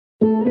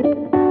Hi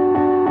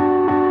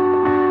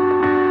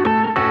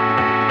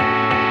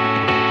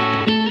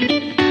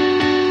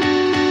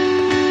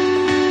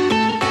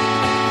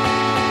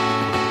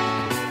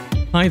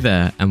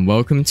there, and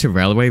welcome to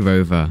Railway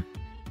Rover.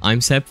 I'm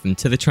Seb from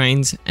To The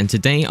Trains, and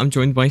today I'm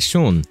joined by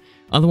Sean,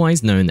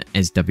 otherwise known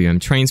as WM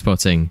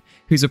Trainspotting,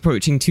 who's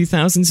approaching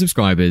 2,000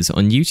 subscribers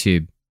on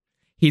YouTube.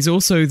 He's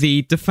also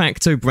the de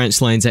facto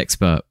branch lines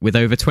expert, with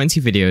over 20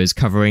 videos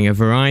covering a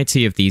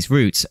variety of these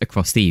routes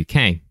across the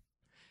UK.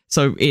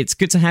 So it's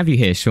good to have you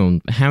here,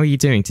 Sean. How are you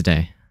doing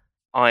today?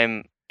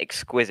 I'm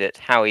exquisite.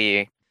 How are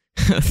you?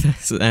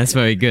 That's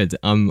very good.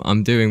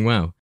 I'm doing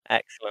well.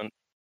 Excellent.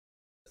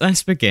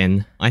 Let's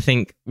begin. I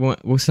think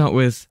we'll start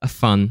with a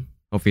fun,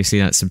 obviously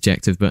that's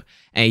subjective, but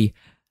a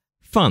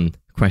fun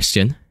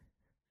question.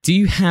 Do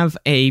you have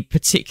a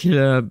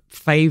particular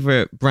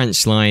favourite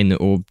branch line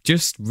or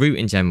just route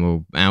in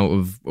general out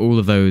of all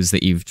of those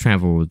that you've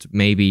travelled,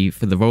 maybe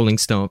for the rolling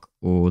stock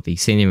or the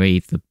scenery,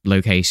 the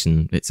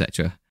location,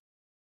 etc.?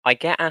 I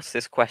get asked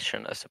this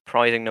question a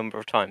surprising number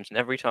of times, and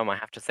every time I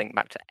have to think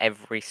back to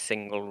every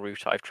single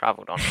route I've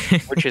travelled on,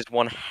 which is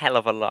one hell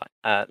of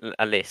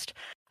a list.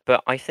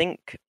 But I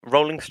think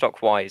rolling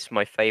stock wise,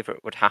 my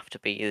favourite would have to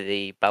be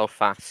the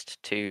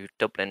Belfast to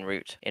Dublin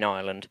route in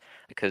Ireland,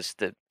 because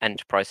the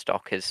enterprise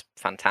stock is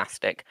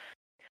fantastic.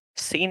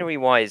 Scenery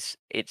wise,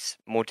 it's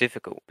more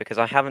difficult because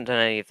I haven't done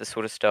any of the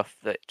sort of stuff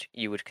that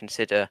you would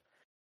consider,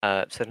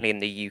 certainly in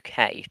the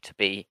UK, to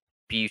be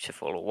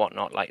beautiful or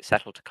whatnot, like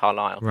Settle to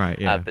Carlisle. Right,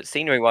 yeah. But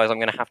scenery wise, I'm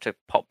going to have to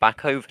pop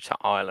back over to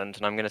Ireland,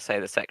 and I'm going to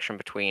say the section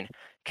between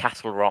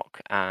Castle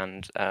Rock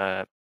and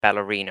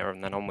Ballerina,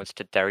 and then onwards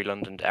to Derry,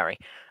 Londonderry.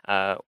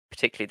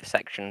 Particularly the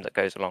section that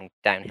goes along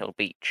Downhill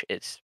Beach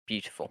is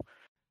beautiful.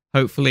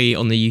 Hopefully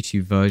on the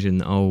YouTube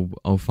version,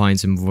 I'll find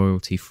some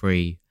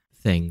royalty-free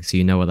things so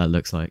you know what that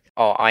looks like.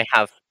 Oh, I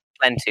have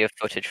plenty of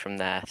footage from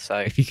there. So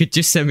if you could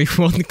just send me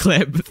one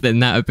clip, then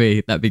that'd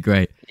be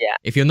great. Yeah.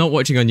 If you're not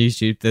watching on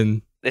YouTube,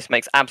 then this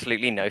makes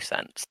absolutely no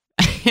sense.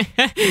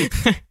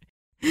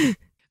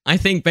 I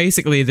think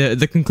basically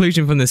the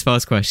conclusion from this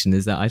first question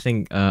is that I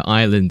think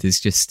Ireland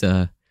is just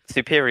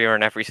superior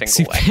in every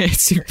single way.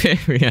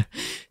 Superior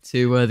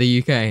to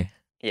the UK.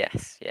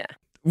 Yes, yeah.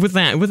 With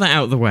that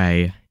out of the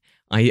way,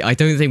 I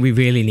don't think we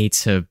really need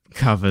to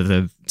cover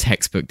the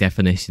textbook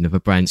definition of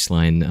a branch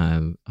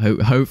line.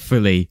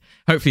 Hopefully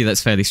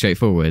that's fairly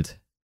straightforward.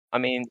 I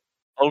mean,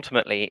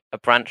 ultimately, a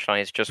branch line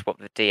is just what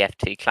the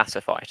DFT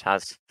classify it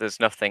as. There's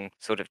nothing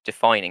sort of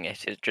defining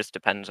it. It just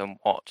depends on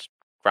what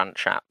Grant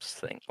Shapps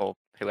think, or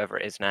whoever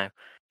it is now,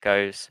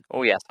 goes,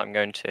 oh yes, I'm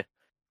going to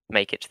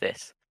make it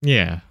this.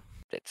 Yeah.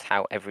 It's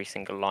how every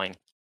single line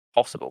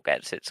possible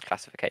gets its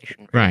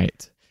classification. Really.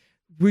 Right.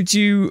 Would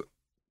you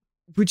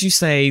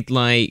say,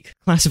 like,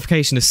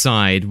 classification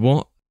aside,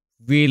 what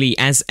really,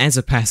 as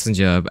a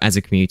passenger, as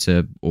a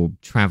commuter, or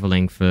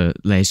travelling for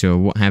leisure, or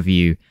what have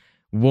you,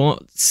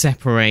 what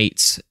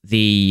separates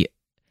the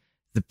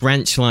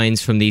branch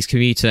lines from these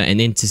commuter and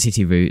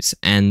intercity routes,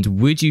 and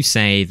would you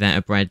say that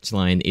a branch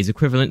line is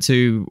equivalent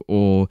to,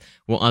 or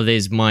what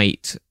others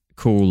might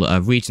call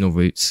regional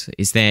routes?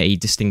 Is there a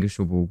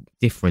distinguishable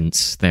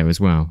difference there as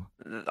well?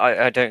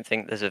 I don't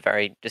think there's a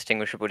very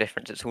distinguishable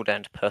difference. It's all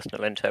down to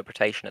personal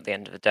interpretation at the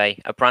end of the day.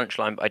 A branch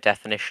line, by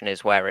definition,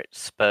 is where it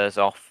spurs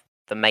off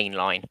the main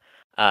line.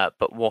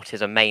 But what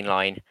is a main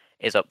line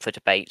is up for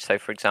debate. So,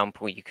 for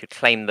example, you could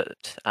claim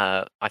that,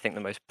 I think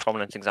the most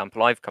prominent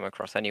example I've come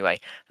across anyway,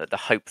 that the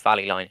Hope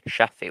Valley line in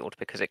Sheffield,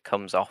 because it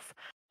comes off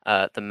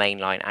the main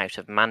line out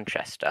of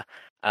Manchester,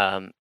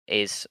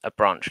 is a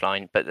branch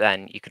line. But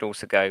then you could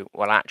also go,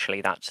 well,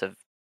 actually, that's a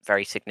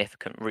very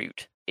significant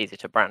route. Is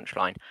it a branch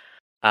line?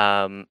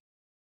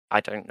 I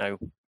don't know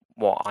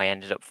what I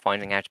ended up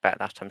finding out about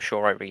that. I'm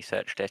sure I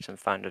researched it and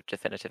found a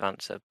definitive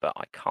answer, but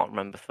I can't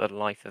remember for the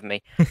life of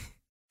me.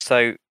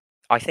 So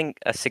I think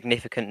a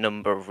significant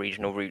number of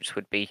regional routes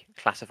would be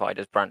classified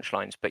as branch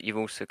lines, but you've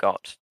also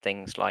got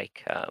things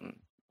like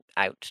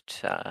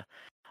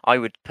I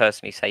would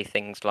personally say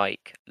things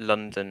like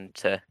London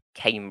to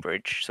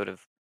Cambridge, sort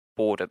of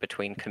border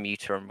between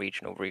commuter and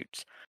regional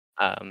routes,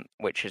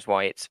 which is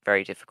why it's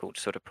very difficult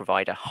to sort of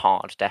provide a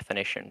hard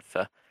definition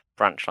for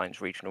branch lines,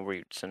 regional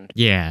routes, and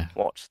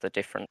what's the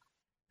difference.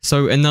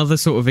 So another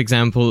sort of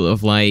example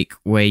of, like,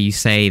 where you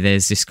say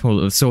there's this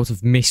sort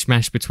of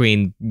mishmash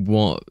between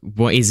what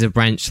is a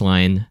branch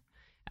line,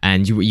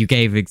 and you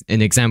gave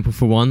an example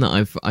for one.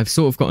 I've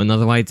sort of got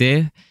another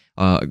idea,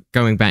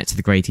 going back to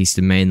the Great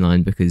Eastern Main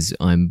Line, because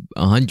I'm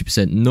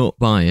 100% not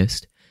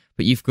biased,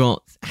 but you've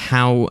got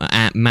how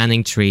at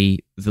Manningtree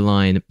the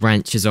line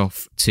branches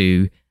off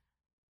to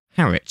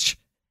Harwich,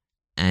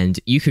 and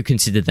you could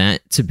consider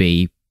that to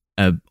be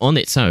on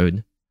its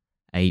own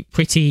a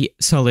pretty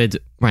solid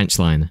branch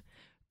line.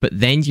 But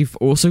then you've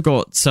also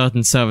got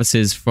certain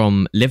services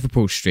from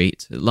Liverpool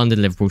Street,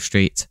 London Liverpool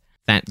Street,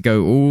 that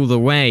go all the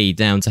way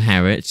down to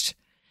Harwich.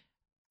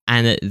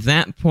 And at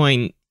that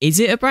point, is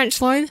it a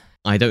branch line?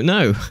 I don't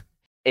know.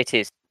 It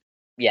is.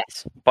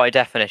 Yes. By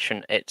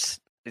definition,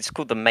 it's it's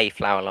called the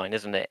Mayflower line,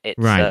 isn't it? It's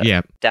Right,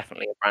 yeah.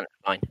 definitely a branch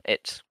line.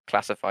 It's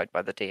classified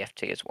by the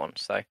DFT as one,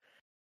 so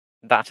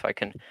that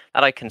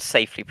I can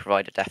safely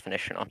provide a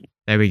definition on.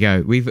 There we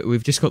go.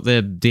 We've just got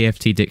the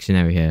DFT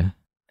dictionary here.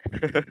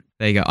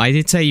 There you go. I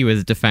did say you were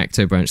the de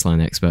facto branch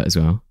line expert as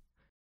well.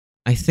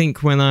 I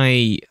think when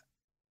I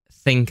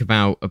think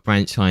about a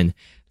branch line,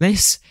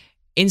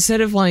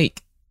 instead of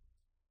like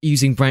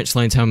using branch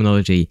line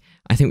terminology,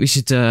 I think we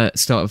should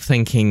start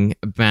thinking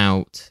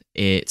about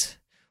it,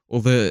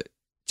 or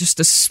just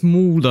a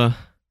smaller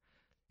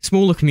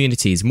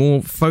communities,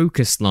 more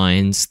focused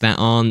lines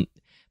that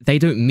they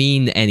don't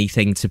mean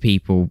anything to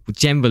people.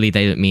 Generally,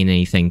 they don't mean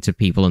anything to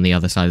people on the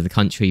other side of the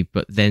country,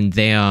 but then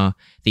there are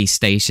these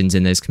stations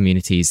in those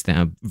communities that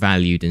are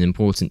valued and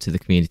important to the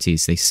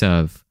communities they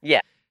serve.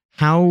 Yeah.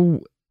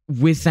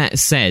 With that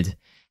said,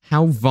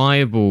 how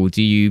viable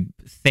do you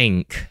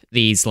think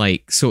these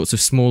like sorts of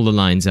smaller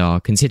lines are,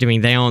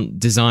 considering they aren't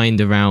designed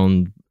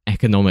around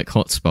economic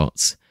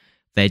hotspots?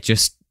 They're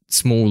just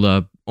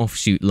smaller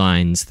offshoot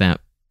lines that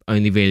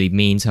only really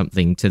mean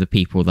something to the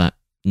people that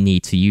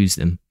need to use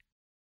them.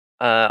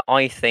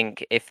 I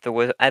think if there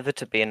were ever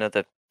to be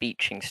another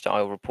beaching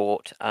style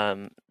report,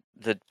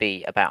 there'd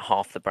be about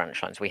half the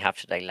branch lines we have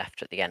today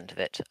left at the end of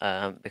it,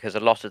 because a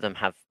lot of them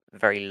have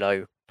very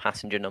low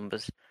passenger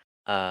numbers,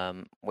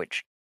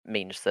 which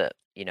means that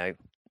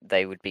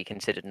they would be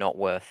considered not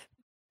worth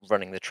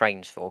running the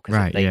trains for,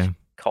 because they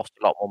cost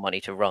a lot more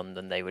money to run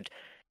than they would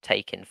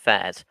take in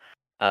fares.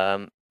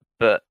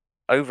 But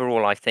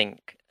overall, I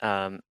think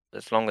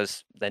as long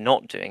as they're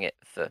not doing it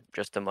for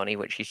just the money,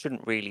 which you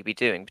shouldn't really be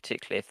doing,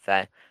 particularly if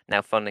they're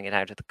now funding it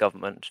out of the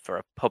government for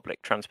a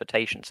public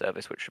transportation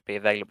service, which should be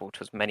available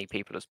to as many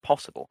people as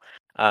possible,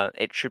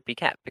 it should be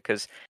kept,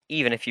 because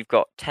even if you've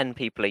got 10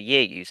 people a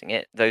year using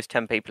it, those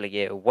 10 people a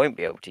year won't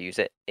be able to use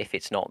it if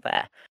it's not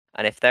there.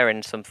 And if they're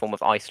in some form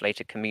of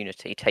isolated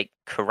community, take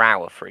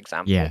Karawa, for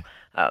example,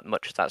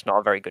 much as that's not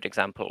a very good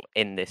example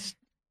in this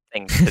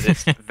thing, because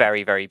it's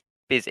very, very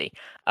busy,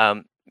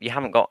 you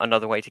haven't got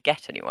another way to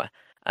get anywhere.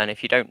 And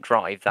if you don't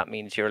drive, that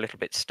means you're a little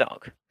bit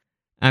stuck.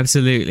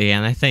 Absolutely.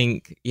 And I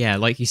think,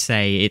 like you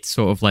say, it's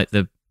sort of like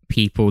the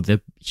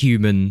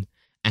human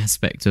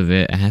aspect of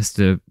it has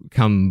to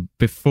come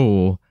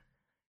before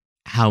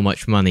how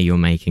much money you're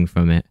making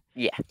from it.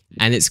 Yeah.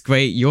 And it's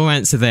great. Your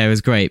answer there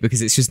is great,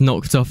 because it's just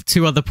knocked off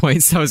two other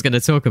points I was going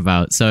to talk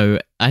about. So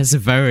that's a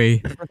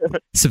very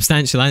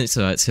substantial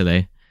answer,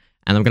 actually.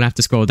 And I'm going to have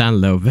to scroll down a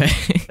little bit.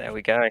 There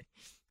we go.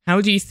 How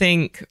do you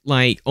think,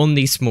 like, on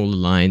these smaller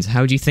lines,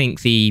 how do you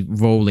think the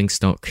rolling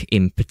stock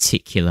in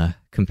particular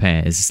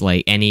compares?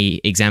 Like,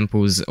 any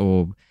examples,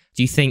 or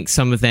do you think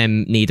some of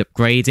them need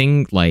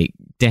upgrading, like,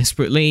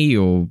 desperately,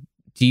 or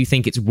do you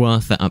think it's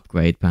worth that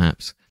upgrade,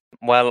 perhaps?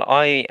 Well,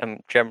 I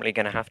am generally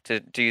going to have to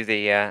do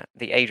the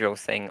age-old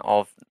thing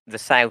of the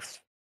south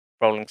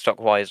rolling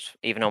stock-wise,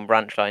 even on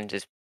branch lines,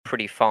 is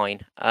pretty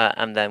fine.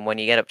 And then when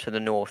you get up to the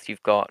north,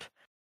 you've got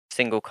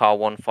single car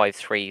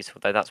 153s,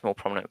 although that's more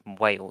prominent in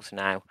Wales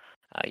now.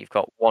 You've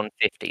got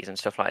 150s and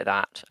stuff like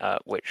that,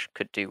 which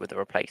could do with a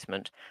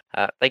replacement.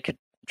 They could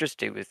just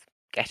do with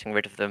getting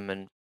rid of them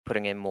and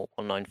putting in more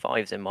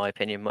 195s, in my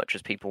opinion, much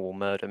as people will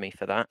murder me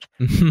for that.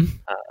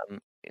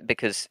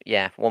 Because,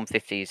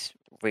 150s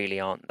really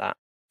aren't that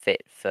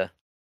fit for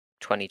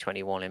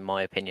 2021, in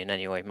my opinion,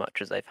 anyway,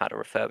 much as they've had a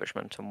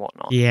refurbishment and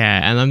whatnot.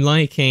 Yeah, and I'm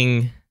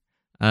liking...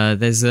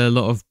 there's a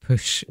lot of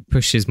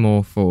pushes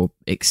more for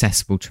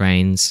accessible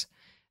trains,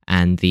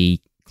 and the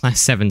Class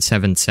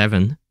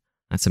 777,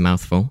 that's a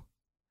mouthful,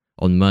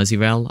 on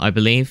Merseyrail, I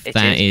believe.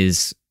 That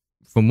is,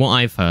 from what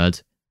I've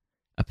heard,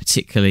 a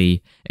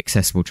particularly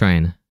accessible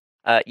train.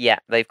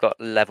 They've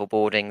got level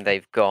boarding,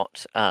 they've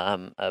got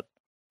a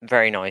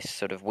very nice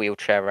sort of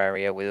wheelchair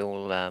area with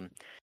all...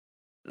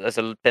 there's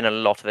been a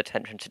lot of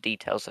attention to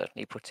detail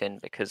certainly put in,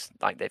 because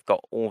they've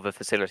got all the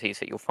facilities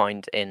that you'll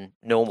find in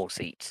normal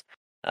seats,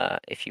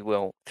 if you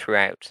will,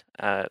 throughout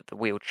the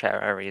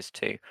wheelchair areas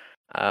too,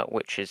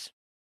 which is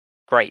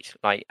great.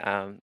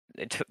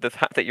 The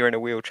fact that you're in a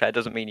wheelchair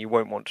doesn't mean you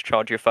won't want to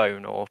charge your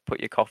phone or put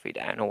your coffee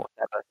down or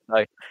whatever.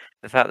 So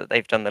the fact that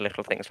they've done the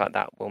little things like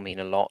that will mean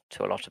a lot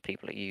to a lot of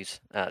people that use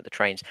the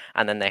trains.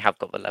 And then they have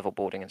got the level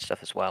boarding and stuff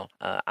as well,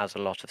 as a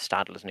lot of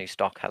Stadler's new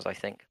stock has, I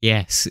think.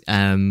 Yes,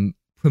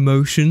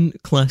 promotion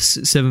Class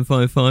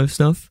 755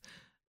 stuff.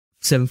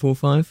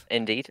 745?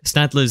 Indeed.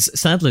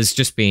 Stadler's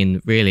just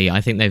been really,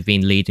 I think they've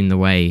been leading the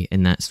way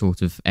in that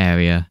sort of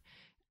area.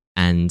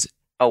 And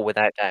oh,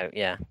 without doubt,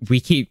 yeah. We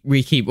keep,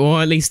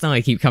 or at least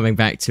I keep coming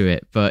back to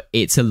it, but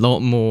it's a lot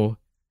more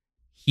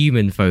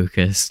human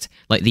focused,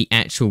 like the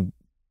actual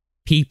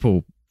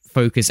people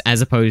focus,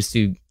 as opposed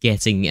to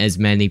getting as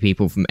many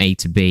people from A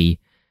to B.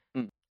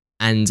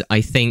 And I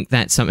think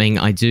that's something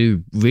I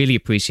do really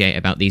appreciate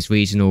about these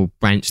regional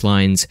branch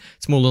lines,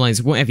 smaller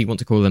lines, whatever you want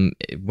to call them,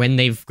 when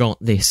they've got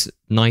this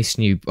nice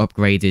new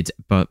upgraded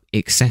but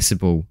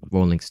accessible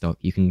rolling stock.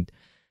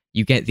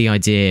 You get the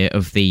idea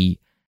of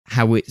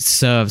how it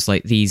serves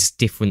like these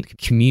different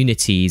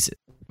communities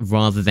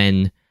rather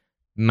than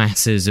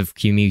masses of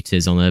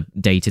commuters on a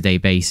day-to-day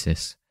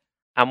basis.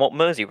 And what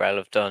Merseyrail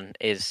have done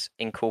is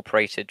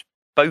incorporated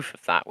both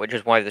of that, which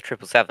is why the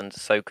 777s are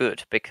so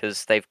good,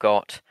 because they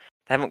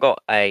haven't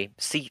got a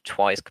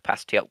seat-wise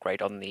capacity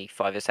upgrade on the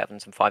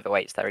 507s and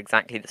 508s. They're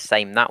exactly the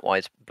same that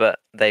wise, but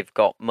they've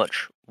got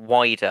much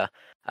wider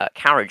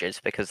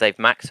carriages because they've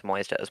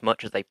maximised it as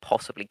much as they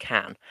possibly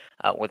can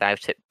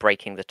without it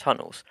breaking the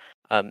tunnels.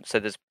 So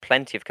there's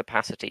plenty of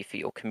capacity for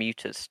your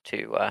commuters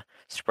to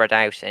spread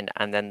out in,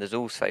 and then there's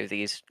also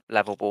these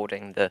level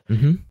boarding, the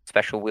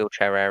special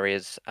wheelchair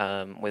areas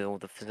with all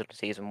the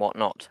facilities and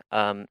whatnot,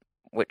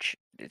 which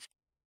is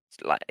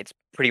it's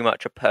pretty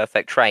much a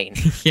perfect train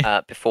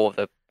before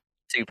the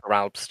Super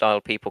Alps style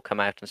people come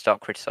out and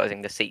start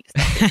criticising the seats.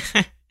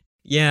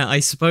 Yeah, I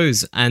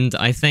suppose, and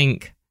I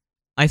think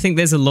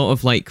there's a lot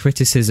of like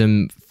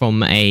criticism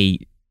from a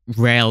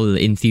rail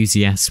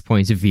enthusiast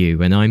point of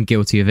view, and I'm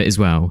guilty of it as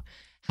well.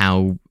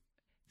 How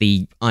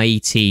the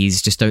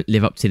IETs just don't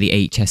live up to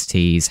the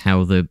HSTs,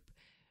 how the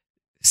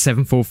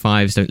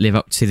 745s don't live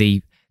up to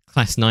the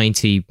Class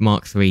 90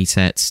 Mark III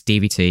sets,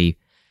 DVT.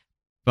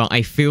 But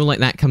I feel like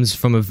that comes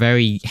from a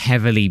very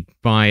heavily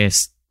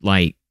biased,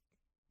 like,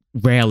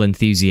 rail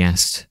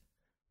enthusiast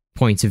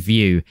point of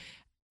view.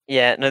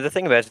 Yeah, no, the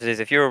thing about it is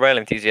if you're a rail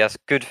enthusiast,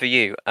 good for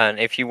you. And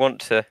if you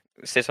want to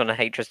sit on a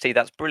HST,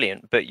 that's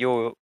brilliant. But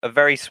you're a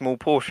very small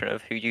portion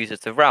of who uses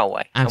the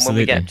railway.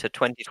 Absolutely. And when we get to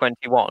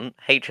 2021,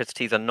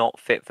 HSTs are not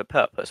fit for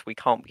purpose. We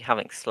can't be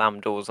having slam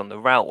doors on the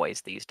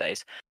railways these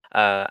days.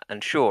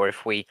 And sure,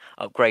 if we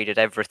upgraded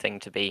everything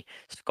to be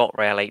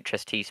ScotRail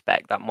HST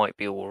spec, that might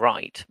be all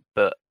right.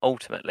 But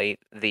ultimately,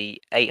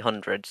 the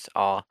 800s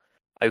are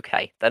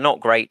okay. They're not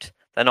great.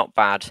 They're not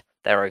bad.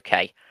 They're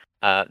okay.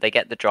 They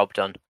get the job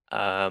done.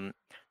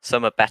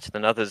 Some are better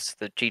than others.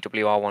 The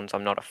GWR ones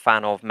I'm not a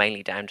fan of,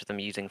 mainly down to them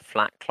using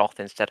flat cloth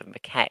instead of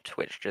maquette,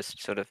 which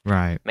just sort of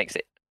makes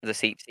the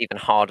seats even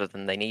harder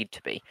than they need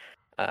to be.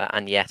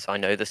 And yes, I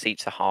know the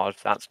seats are hard.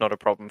 That's not a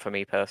problem for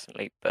me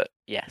personally. But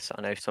yes,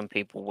 I know some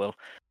people will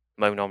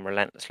moan on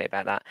relentlessly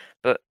about that.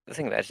 But the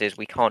thing about it is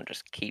we can't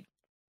just keep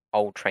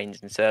old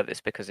trains in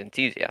service because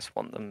enthusiasts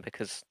want them,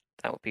 because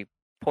that would be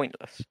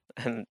pointless.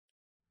 And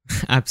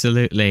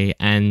absolutely.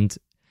 And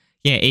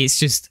yeah, it's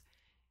just,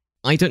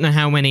 I don't know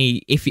how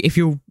many, if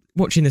you're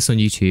watching this on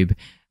YouTube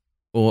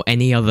or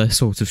any other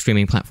sort of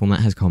streaming platform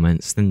that has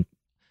comments, then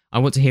I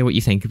want to hear what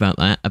you think about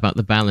that, about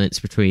the balance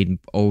between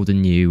old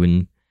and new,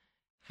 and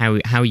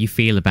how you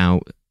feel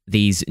about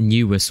these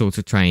newer sort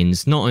of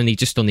trains, not only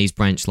just on these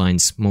branch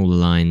lines, smaller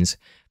lines,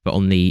 but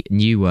on the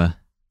newer,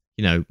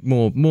 you know,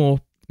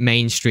 more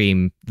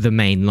mainstream, the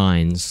main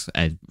lines.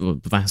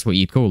 That's what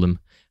you'd call them,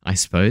 I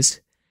suppose.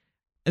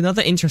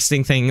 Another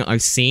interesting thing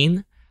I've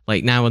seen,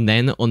 like now and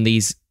then, on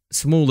these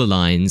smaller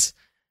lines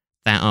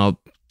that our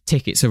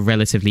tickets are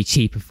relatively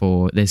cheaper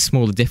for, there's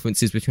smaller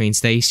differences between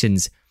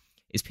stations,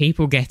 is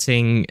people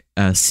getting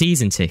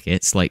season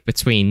tickets, like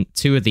between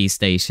two of these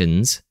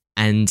stations,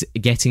 and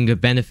getting the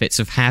benefits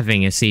of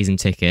having a season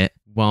ticket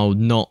while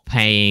not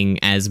paying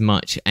as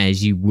much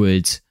as you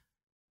would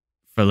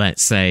for,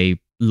 let's say,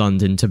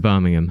 London to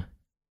Birmingham.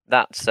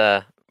 That's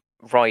a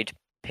Ride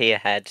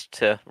Pierhead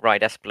to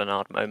Ride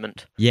Esplanade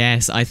moment.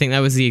 Yes, I think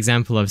that was the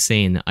example I've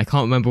seen. I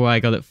can't remember where I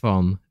got it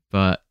from,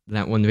 but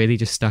that one really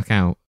just stuck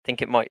out. I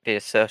think it might be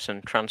a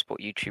certain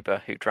transport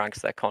YouTuber who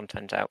drags their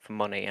content out for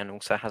money and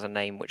also has a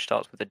name which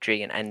starts with a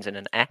G and ends in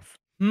an F.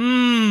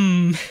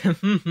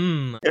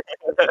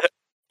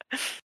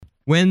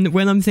 When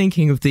I'm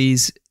thinking of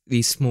these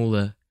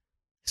smaller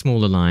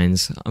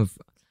lines,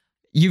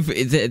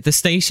 the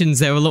stations,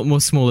 they're a lot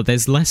more smaller.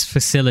 There's less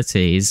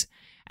facilities,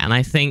 and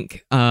I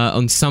think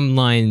on some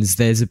lines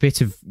there's a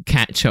bit of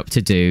catch up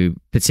to do.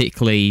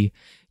 Particularly,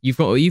 you've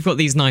got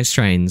these nice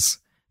trains.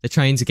 The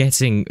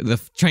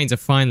trains are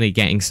finally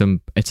getting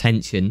some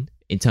attention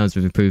in terms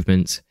of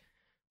improvements,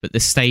 but the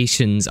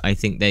stations, I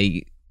think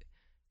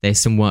there's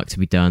some work to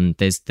be done.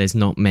 There's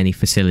not many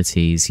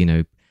facilities, you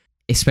know,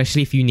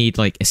 especially if you need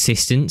like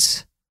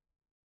assistance.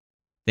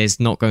 There's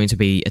not going to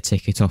be a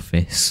ticket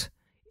office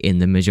in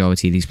the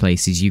majority of these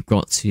places. You've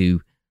got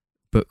to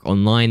book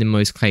online in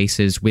most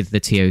cases with the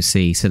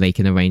TOC so they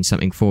can arrange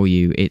something for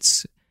you.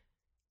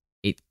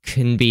 It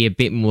can be a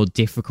bit more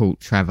difficult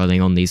travelling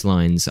on these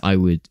lines, I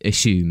would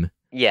assume.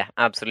 Yeah,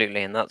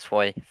 absolutely, and that's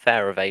why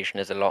fare evasion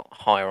is a lot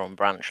higher on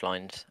branch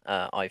lines,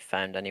 I've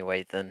found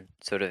anyway, than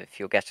sort of if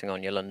you're getting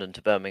on your London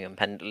to Birmingham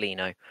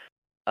Pendolino.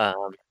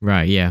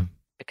 Right, yeah.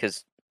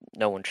 Because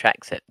no one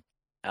checks it,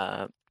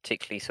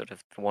 particularly sort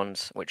of the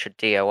ones which are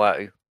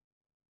DOO,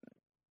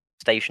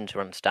 stations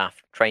are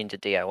unstaffed, trains are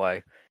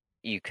DOO,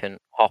 you can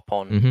hop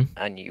on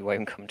and you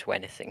won't come to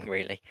anything,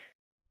 really.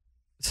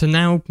 So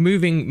now,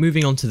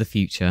 moving on to the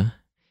future,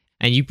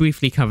 and you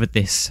briefly covered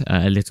this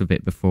a little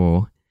bit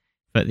before,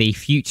 but the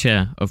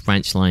future of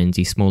branch lines,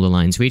 these smaller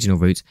lines, regional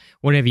routes,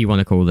 whatever you want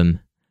to call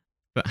them.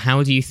 But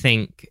how do you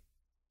think,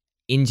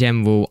 in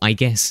general, I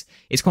guess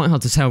it's quite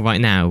hard to tell right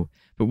now,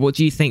 but what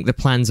do you think the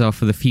plans are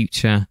for the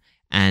future,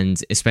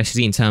 and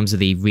especially in terms of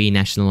the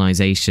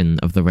renationalisation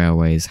of the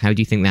railways? How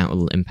do you think that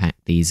will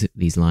impact these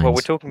lines? Well,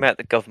 we're talking about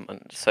the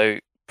government, so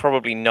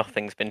probably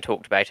nothing's been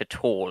talked about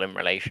at all in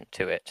relation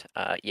to it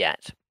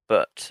yet.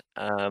 But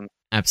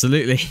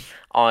Absolutely.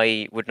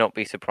 I would not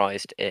be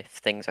surprised if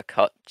things are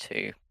cut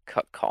to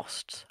cut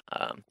costs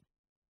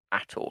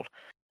at all.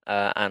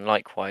 And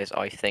likewise,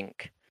 I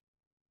think,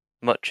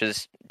 much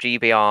as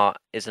GBR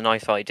is a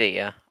nice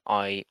idea,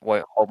 I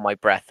won't hold my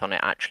breath on it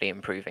actually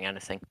improving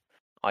anything.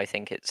 I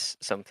think it's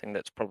something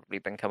that's probably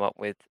been come up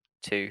with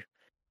to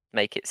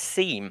make it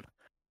seem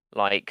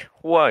like,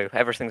 whoa,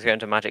 everything's going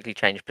to magically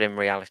change, but in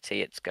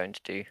reality, it's going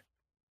to do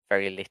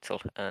very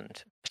little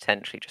and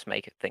potentially just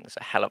make things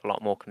a hell of a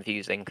lot more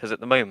confusing. Because at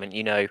the moment,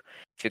 if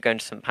you're going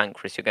to St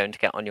Pancras, you're going to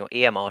get on your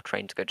EMR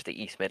train to go to the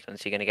East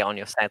Midlands, you're going to get on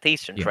your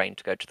Southeastern train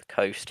to go to the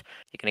coast,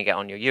 you're going to get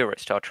on your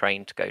Eurostar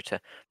train to go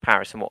to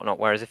Paris and whatnot.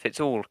 Whereas if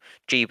it's all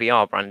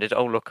GBR branded,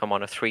 oh look, I'm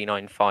on a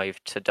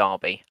 395 to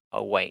Derby.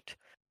 Oh wait,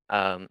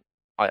 I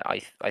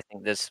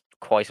think there's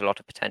quite a lot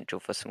of potential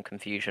for some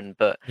confusion,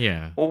 but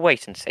Yeah. we'll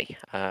wait and see.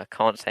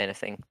 Can't say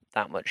anything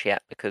that much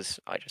yet because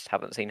I just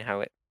haven't seen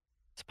how it's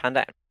panned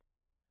out.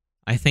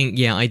 I think,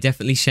 I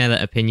definitely share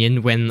that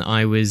opinion.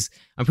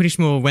 I'm pretty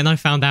sure when I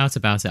found out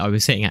about it, I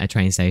was sitting at a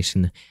train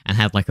station and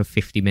had like a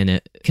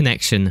 50-minute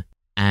connection.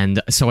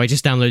 And so I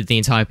just downloaded the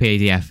entire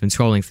PDF and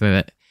scrolling through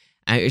it.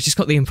 And it just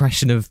got the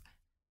impression of,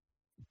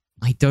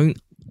 I don't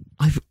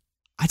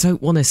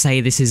want to say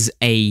this is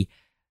a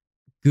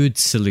good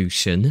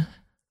solution.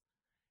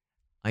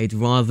 I'd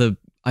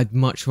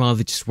much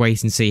rather just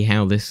wait and see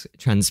how this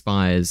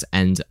transpires.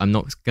 And I'm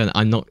not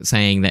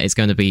saying that it's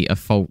going to be a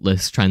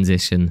faultless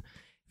transition,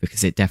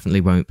 because it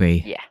definitely won't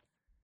be.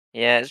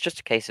 Yeah, it's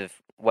just a case of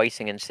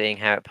waiting and seeing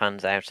how it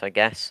pans out, I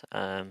guess.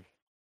 Time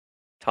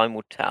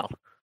will tell.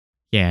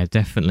 Yeah,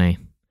 definitely.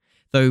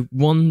 Though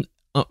one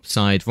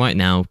upside right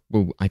now,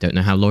 well, I don't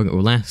know how long it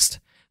will last.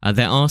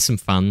 There are some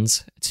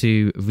funds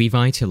to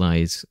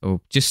revitalise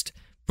or just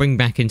bring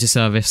back into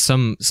service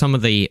some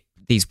of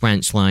these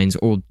branch lines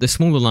or the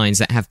smaller lines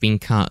that have been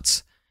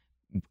cut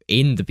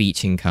in the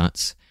beaching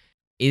cuts.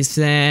 Is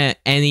there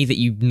any that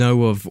you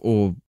know of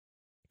or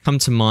come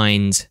to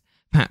mind?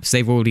 Perhaps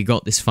they've already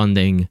got this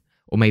funding,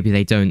 or maybe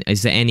they don't.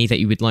 Is there any that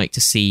you would like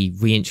to see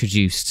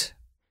reintroduced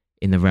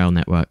in the rail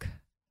network?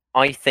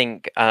 I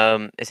think,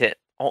 is it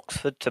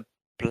Oxford to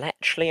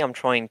Bletchley?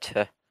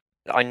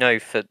 I know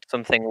for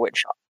something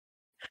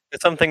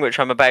which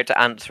I'm about to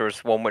answer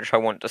as one which I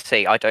want to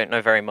see. I don't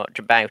know very much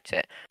about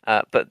it,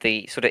 but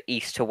the sort of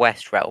east to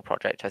west rail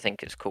project, I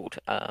think it's called,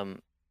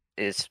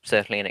 is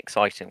certainly an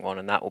exciting one,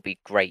 and that will be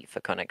great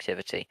for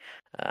connectivity.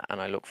 And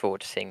I look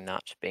forward to seeing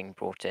that being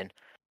brought in.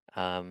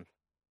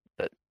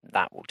 But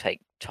that will take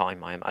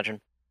time, I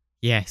imagine.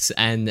 Yes,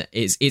 and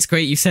it's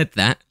great you said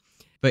that,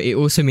 but it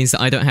also means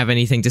that I don't have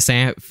anything to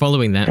say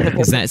following that,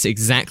 because that's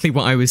exactly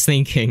what I was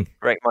thinking.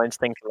 Great minds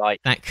think alike.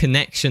 That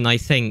connection, I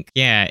think,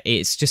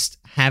 it's just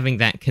having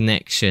that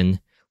connection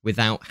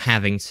without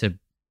having to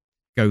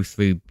go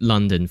through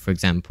London, for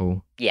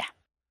example. Yeah,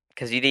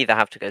 because you'd either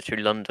have to go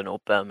through London or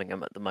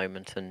Birmingham at the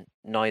moment, and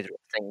neither of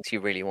the things you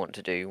really want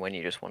to do when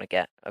you just want to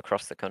get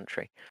across the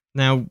country.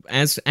 Now,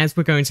 as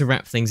we're going to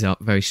wrap things up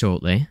very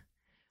shortly,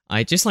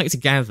 I'd just like to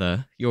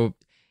gather your...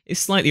 It's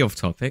slightly off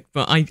topic,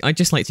 but I'd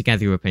just like to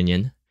gather your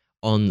opinion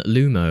on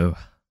Lumo.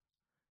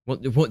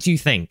 What do you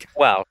think?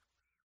 Well,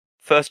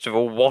 first of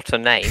all, what a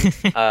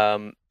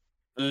name.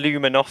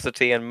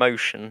 Luminosity and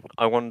motion.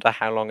 I wonder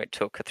how long it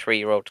took a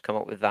 3-year-old to come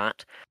up with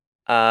that.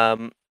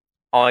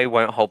 I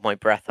won't hold my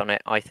breath on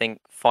it. I think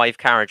 5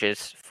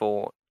 carriages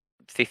for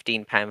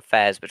 £15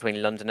 fares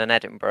between London and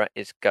Edinburgh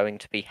is going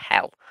to be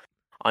hell.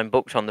 I'm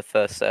booked on the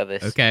first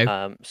service. Okay.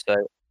 So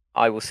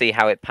I will see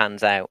how it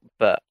pans out,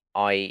 but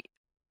I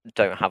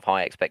don't have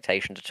high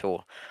expectations at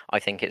all. I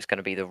think it's going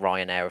to be the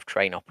Ryanair of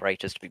train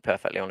operators, to be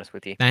perfectly honest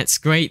with you. That's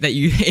great that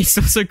you... It's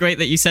also great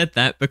that you said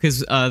that,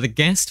 because the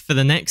guest for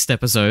the next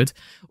episode,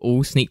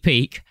 all sneak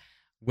peek,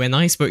 when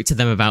I spoke to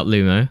them about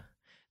Lumo,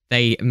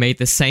 they made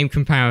the same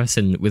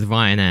comparison with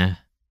Ryanair.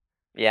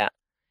 Yeah.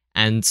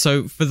 And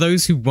so for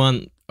those who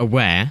weren't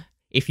aware,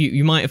 if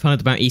you might have heard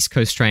about East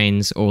Coast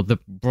trains or the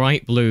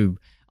bright blue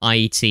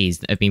IETs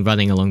that have been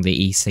running along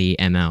the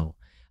ECML.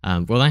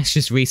 Well, that's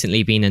just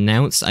recently been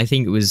announced. I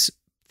think it was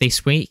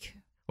this week,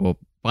 or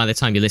by the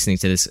time you're listening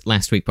to this,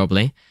 last week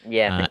probably.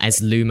 Yeah. As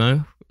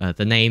Lumo.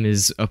 The name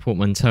is a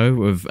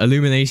portmanteau of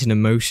illumination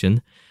and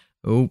motion.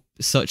 Oh,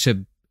 such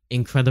a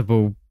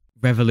incredible,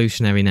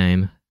 revolutionary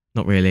name.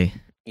 Not really.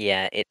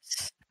 Yeah,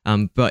 it's...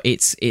 But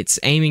it's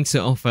aiming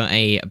to offer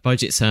a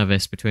budget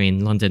service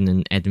between London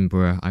and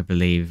Edinburgh, I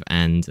believe,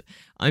 and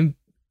I'm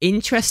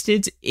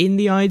interested in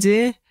the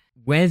idea.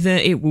 Whether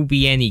it will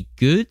be any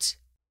good,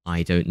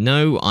 I don't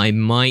know. I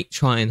might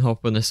try and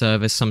hop on a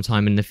service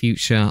sometime in the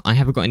future. I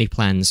haven't got any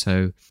plans,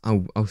 so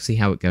I'll see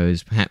how it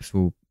goes. Perhaps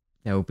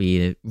there'll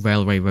be a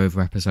Railway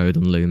Rover episode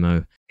on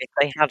Lumo.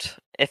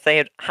 If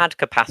they had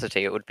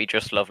capacity, it would be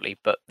just lovely,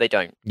 but they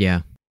don't.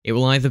 Yeah, it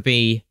will either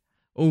be,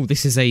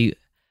 this is a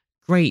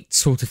great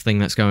sort of thing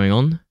that's going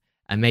on,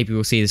 and maybe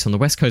we'll see this on the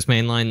West Coast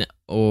Main Line,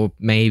 or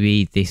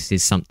maybe this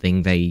is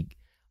something they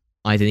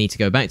either need to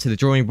go back to the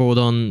drawing board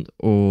on,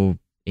 or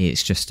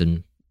it's just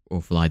an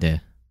awful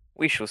idea.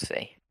 We shall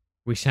see.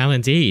 We shall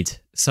indeed.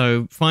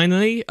 So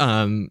finally,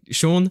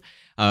 Sean,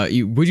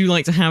 would you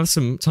like to have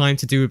some time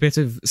to do a bit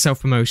of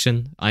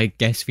self-promotion, I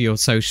guess, for your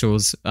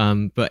socials?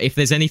 But if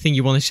there's anything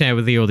you want to share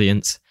with the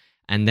audience,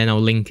 and then I'll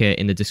link it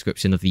in the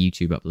description of the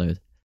YouTube upload.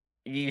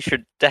 You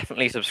should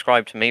definitely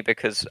subscribe to me,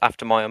 because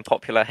after my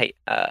unpopular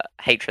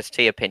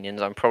HST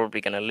opinions, I'm probably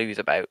going to lose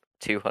about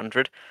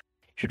 200.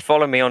 You should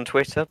follow me on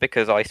Twitter,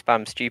 because I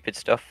spam stupid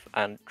stuff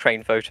and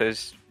train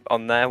photos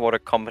on there. What a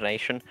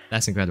combination.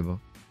 That's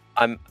incredible.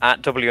 I'm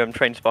at WM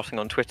Trainspotting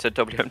on Twitter,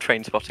 WM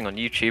Trainspotting on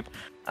YouTube,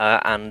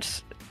 and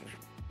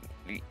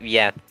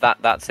yeah,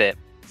 that's it.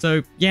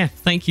 So yeah,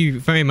 thank you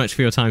very much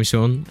for your time,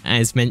 Sean.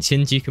 As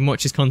mentioned, you can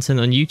watch his content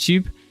on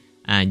YouTube,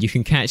 and you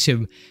can catch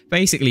him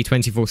basically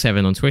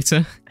 24/7 on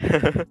Twitter.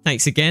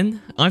 Thanks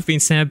again. I've been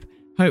Seb.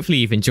 Hopefully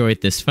you've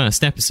enjoyed this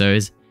first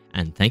episode,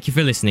 and thank you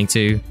for listening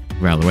to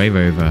Railway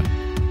Rover.